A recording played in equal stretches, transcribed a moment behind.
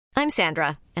I'm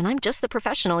Sandra, and I'm just the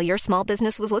professional your small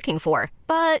business was looking for.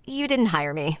 But you didn't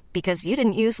hire me because you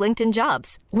didn't use LinkedIn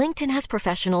Jobs. LinkedIn has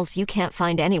professionals you can't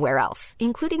find anywhere else,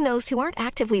 including those who aren't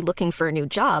actively looking for a new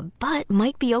job, but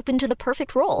might be open to the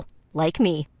perfect role, like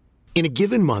me. In a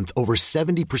given month, over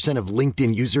 70% of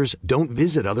LinkedIn users don't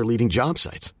visit other leading job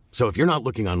sites. So if you're not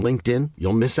looking on LinkedIn,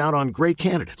 you'll miss out on great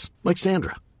candidates like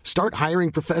Sandra. Start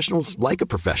hiring professionals like a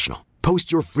professional.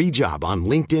 Post your free job on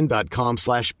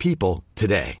linkedin.com/people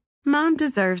today. Mom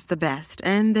deserves the best,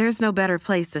 and there's no better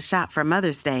place to shop for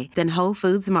Mother's Day than Whole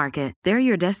Foods Market. They're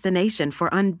your destination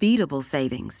for unbeatable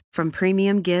savings, from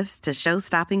premium gifts to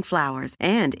show-stopping flowers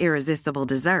and irresistible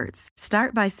desserts.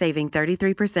 Start by saving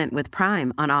 33% with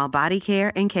Prime on all body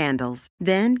care and candles.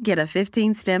 Then get a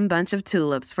 15-stem bunch of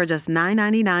tulips for just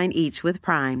 $9.99 each with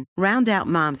Prime. Round out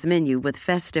Mom's menu with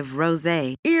festive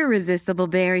rosé, irresistible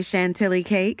berry chantilly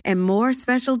cake, and more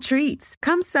special treats.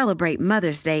 Come celebrate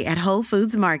Mother's Day at Whole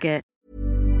Foods Market.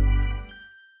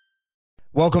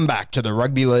 Welcome back to the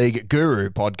Rugby League Guru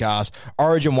podcast.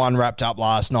 Origin 1 wrapped up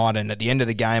last night, and at the end of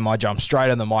the game, I jumped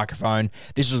straight on the microphone.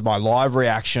 This was my live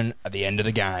reaction at the end of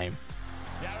the game.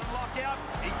 Darren Lockout,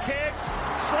 he kicks,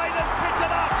 Slater picked it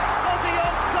up, Aussie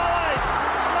onside,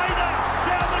 Slater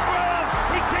down the ground,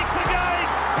 he kicks again,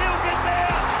 he'll get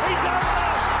there, he's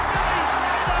under, Billy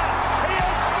Slater, he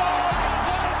has scored,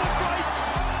 one of the great...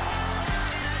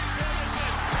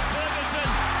 Ferguson,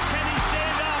 can he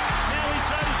stand up? Now he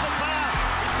throws the pass,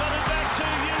 he's got it back to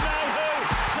you-know-who,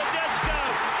 Tedesco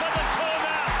for the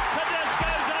corner,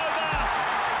 Tedesco's over,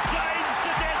 James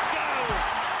Tedesco,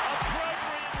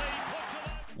 appropriately put to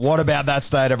the... What about that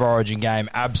State of Origin game?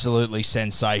 Absolutely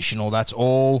sensational. That's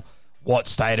all what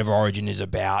State of Origin is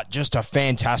about. Just a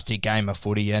fantastic game of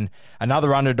footy, and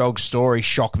another underdog story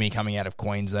shocked me coming out of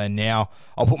Queensland. Now,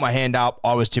 I'll put my hand up.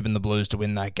 I was tipping the Blues to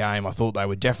win that game. I thought they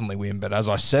would definitely win, but as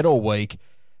I said all week,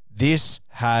 this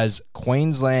has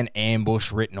Queensland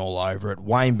ambush written all over it.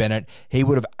 Wayne Bennett, he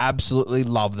would have absolutely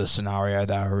loved the scenario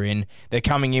they were in. They're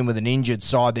coming in with an injured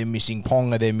side. They're missing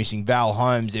Ponga. They're missing Val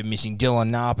Holmes. They're missing Dylan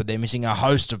Napa. They're missing a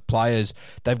host of players.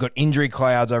 They've got injury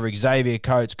clouds over Xavier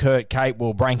Coates, Kurt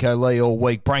Capewell, Branko Lee all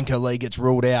week. Branko Lee gets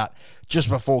ruled out just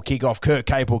before kickoff. Kurt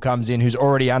Capewell comes in, who's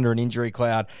already under an injury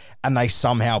cloud, and they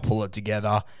somehow pull it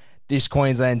together. This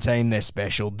Queensland team, they're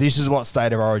special. This is what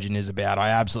State of Origin is about.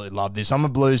 I absolutely love this. I'm a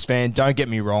Blues fan, don't get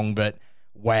me wrong, but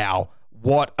wow,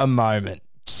 what a moment.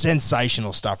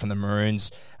 Sensational stuff from the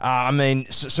Maroons.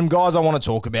 Some guys I want to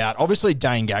talk about. Obviously,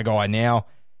 Dane Gagai now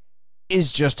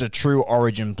is just a true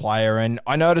Origin player, and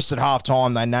I noticed at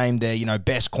halftime they named their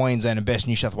best Queensland and best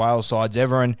New South Wales sides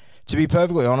ever, and to be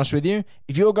perfectly honest with you,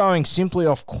 if you're going simply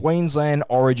off Queensland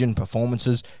Origin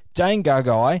performances, Dane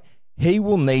Gagai, he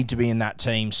will need to be in that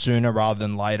team sooner rather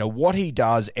than later. What he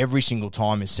does every single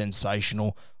time is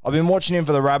sensational. I've been watching him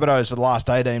for the Rabbitohs for the last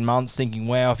 18 months thinking,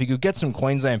 wow, if he could get some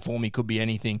Queensland form, he could be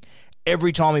anything.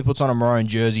 Every time he puts on a maroon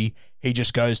jersey, he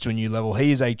just goes to a new level.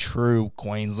 He is a true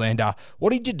Queenslander.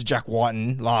 What he did to Jack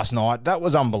Whiten last night, that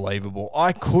was unbelievable.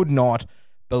 I could not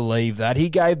believe that. He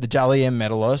gave the Dally M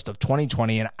medalist of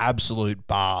 2020 an absolute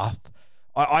bath.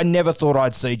 I never thought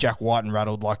I'd see Jack Whiten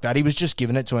rattled like that. He was just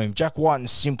giving it to him. Jack Whiten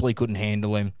simply couldn't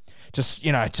handle him. Just,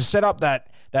 to set up that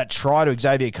try to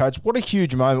Xavier Coates, what a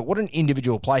huge moment. What an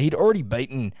individual play. He'd already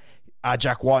beaten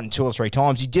Jack Whiten 2 or 3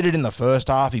 times. He did it in the first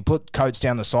half. He put Coates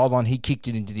down the sideline. He kicked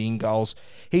it into the in goals.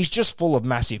 He's just full of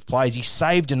massive plays. He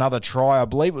saved another try. I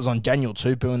believe it was on Daniel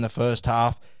Tupou in the first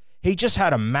half. He just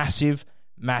had a massive,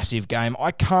 massive game.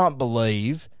 I can't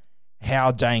believe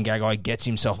how Dane Gagai gets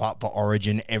himself up for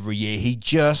Origin every year. He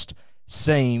just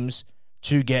seems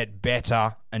to get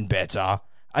better and better.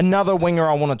 Another winger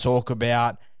I want to talk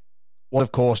about was,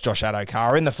 of course, Josh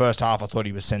Adokar. In the first half, I thought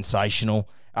he was sensational.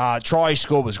 Try he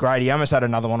scored was great. He almost had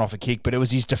another one off a kick, but it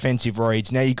was his defensive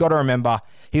reads. Now, you've got to remember,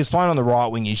 he was playing on the right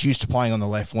wing. He's used to playing on the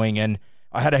left wing, and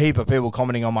I had a heap of people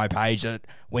commenting on my page that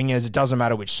wingers, it doesn't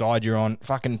matter which side you're on.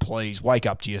 Fucking please, wake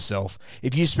up to yourself.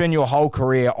 If you spend your whole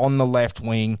career on the left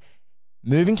wing,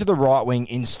 moving to the right wing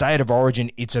in State of Origin,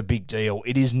 it's a big deal.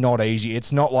 It is not easy.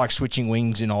 It's not like switching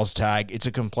wings in OzTag. It's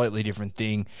a completely different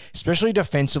thing. Especially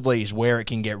defensively is where it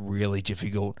can get really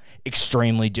difficult,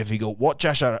 extremely difficult. What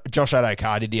Josh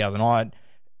Adokar did the other night,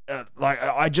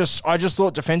 I just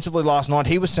thought defensively last night,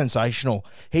 he was sensational.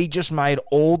 He just made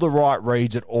all the right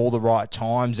reads at all the right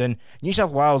times. And New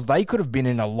South Wales, they could have been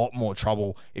in a lot more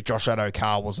trouble if Josh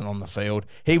Adokar wasn't on the field.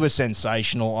 He was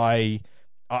sensational.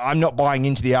 I'm not buying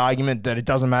into the argument that it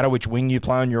doesn't matter which wing you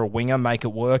play on, you're a winger, make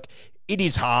it work. It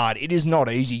is hard. It is not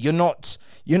easy. You're not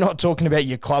talking about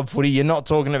your club footy. You're not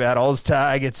talking about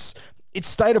OzTag. It's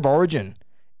State of Origin.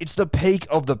 It's the peak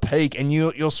of the peak, and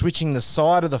you're switching the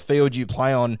side of the field you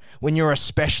play on when you're a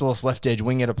specialist left edge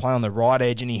winger to play on the right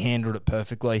edge, and he handled it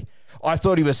perfectly. I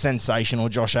thought he was sensational,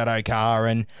 Josh Addo-Carr,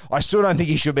 and I still don't think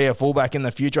he should be a fullback in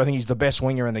the future. I think he's the best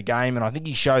winger in the game, and I think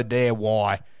he showed there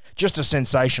why. Just a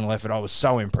sensational effort. I was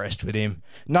so impressed with him.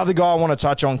 Another guy I want to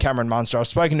touch on, Cameron Munster. I've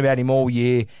spoken about him all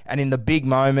year, and in the big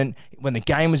moment, when the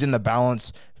game was in the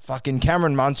balance, fucking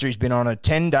Cameron Munster, he's been on a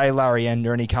 10-day Larry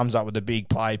Ender, and he comes up with a big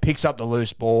play, picks up the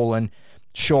loose ball, and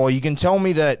sure, you can tell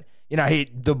me that,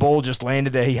 the ball just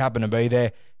landed there, he happened to be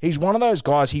there. He's one of those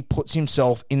guys, he puts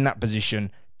himself in that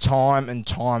position time and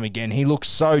time again. He looks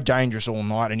so dangerous all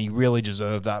night, and he really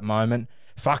deserved that moment.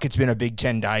 Fuck, it's been a big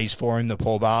 10 days for him, the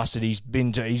poor bastard. He's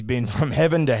been from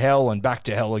heaven to hell and back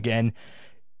to hell again.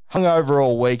 Hungover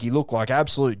all week. He looked like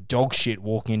absolute dog shit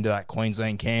walking into that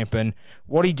Queensland camp, and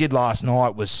what he did last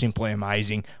night was simply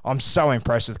amazing. I'm so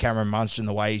impressed with Cameron Munster and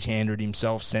the way he's handled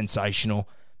himself. Sensational.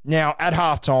 Now, at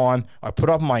halftime, I put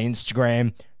up on my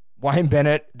Instagram, Wayne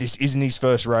Bennett, this isn't his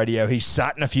first rodeo. He's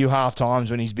sat in a few half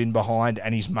times when he's been behind,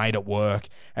 and he's made it work.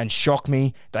 And shocked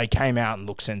me, they came out and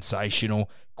looked sensational.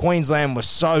 Queensland was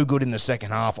so good in the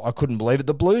second half, I couldn't believe it.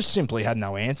 The Blues simply had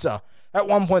no answer. At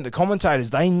one point, the commentators,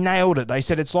 they nailed it. They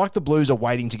said it's like the Blues are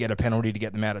waiting to get a penalty to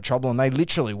get them out of trouble, and they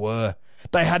literally were.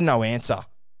 They had no answer.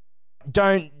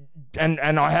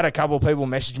 And I had a couple of people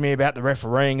message me about the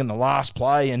refereeing and the last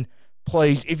play, and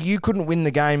please, if you couldn't win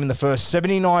the game in the first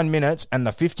 79 minutes and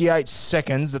the 58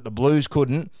 seconds that the Blues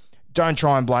couldn't, don't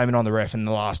try and blame it on the ref in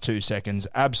the last 2 seconds.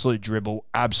 Absolute dribble,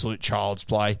 absolute child's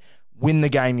play. Win the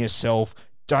game yourself.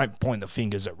 Don't point the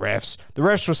fingers at refs. The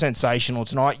refs were sensational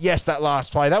tonight. Yes, that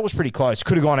last play, that was pretty close.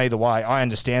 Could have gone either way. I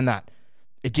understand that.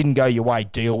 It didn't go your way.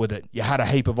 Deal with it. You had a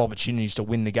heap of opportunities to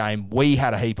win the game. We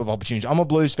had a heap of opportunities. I'm a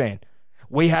Blues fan.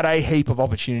 We had a heap of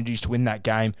opportunities to win that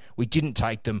game. We didn't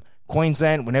take them.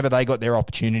 Queensland, whenever they got their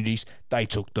opportunities, they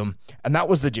took them. And that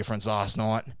was the difference last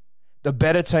night. The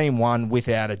better team won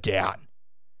without a doubt.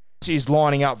 This is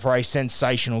lining up for a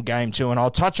sensational game too, and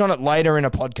I'll touch on it later in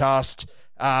a podcast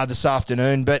this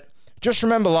afternoon. But just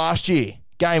remember last year,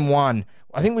 game 1,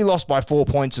 I think we lost by 4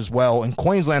 points as well. In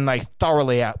Queensland, they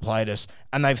thoroughly outplayed us,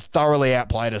 and they've thoroughly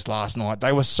outplayed us last night.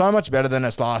 They were so much better than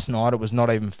us last night, it was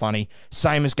not even funny.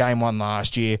 Same as game 1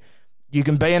 last year. You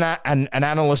can be an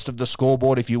analyst of the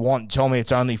scoreboard if you want. Tell me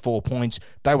it's only 4 points.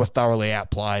 They were thoroughly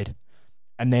outplayed.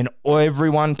 And then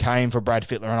everyone came for Brad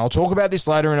Fittler. And I'll talk about this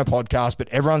later in a podcast, but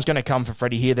everyone's going to come for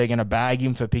Freddie here. They're going to bag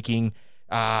him for picking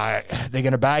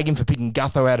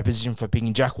Gutho out of position, for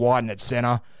picking Jack Whiten at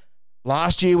centre.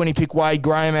 Last year when he picked Wade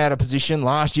Graham out of position,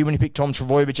 last year when he picked Tom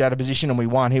Trbojevic out of position and we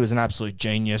won, he was an absolute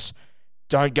genius.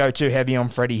 Don't go too heavy on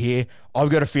Freddie here. I've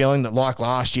got a feeling that like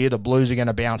last year, the Blues are going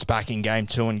to bounce back in game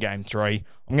 2 and game 3.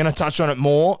 I'm going to touch on it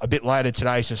more a bit later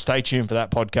today, so stay tuned for that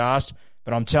podcast.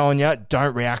 But I'm telling you,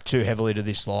 don't react too heavily to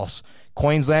this loss.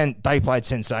 Queensland, they played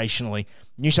sensationally.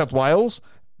 New South Wales,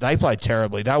 they played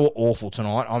terribly. They were awful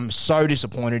tonight. I'm so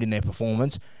disappointed in their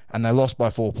performance, and they lost by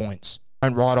 4 points.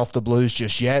 Don't write off the Blues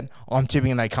just yet. I'm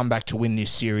tipping they come back to win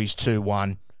this series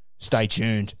 2-1. Stay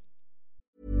tuned.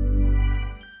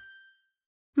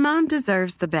 Mom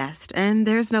deserves the best, and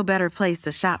there's no better place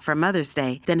to shop for Mother's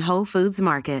Day than Whole Foods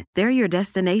Market. They're your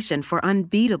destination for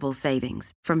unbeatable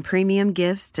savings, from premium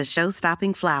gifts to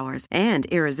show-stopping flowers and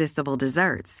irresistible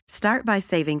desserts. Start by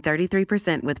saving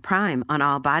 33% with Prime on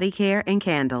all body care and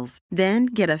candles. Then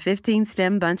get a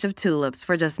 15-stem bunch of tulips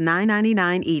for just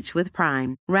 $9.99 each with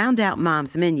Prime. Round out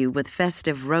Mom's menu with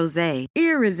festive rosé,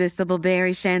 irresistible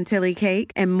berry chantilly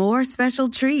cake, and more special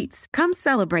treats. Come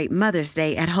celebrate Mother's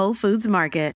Day at Whole Foods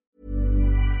Market.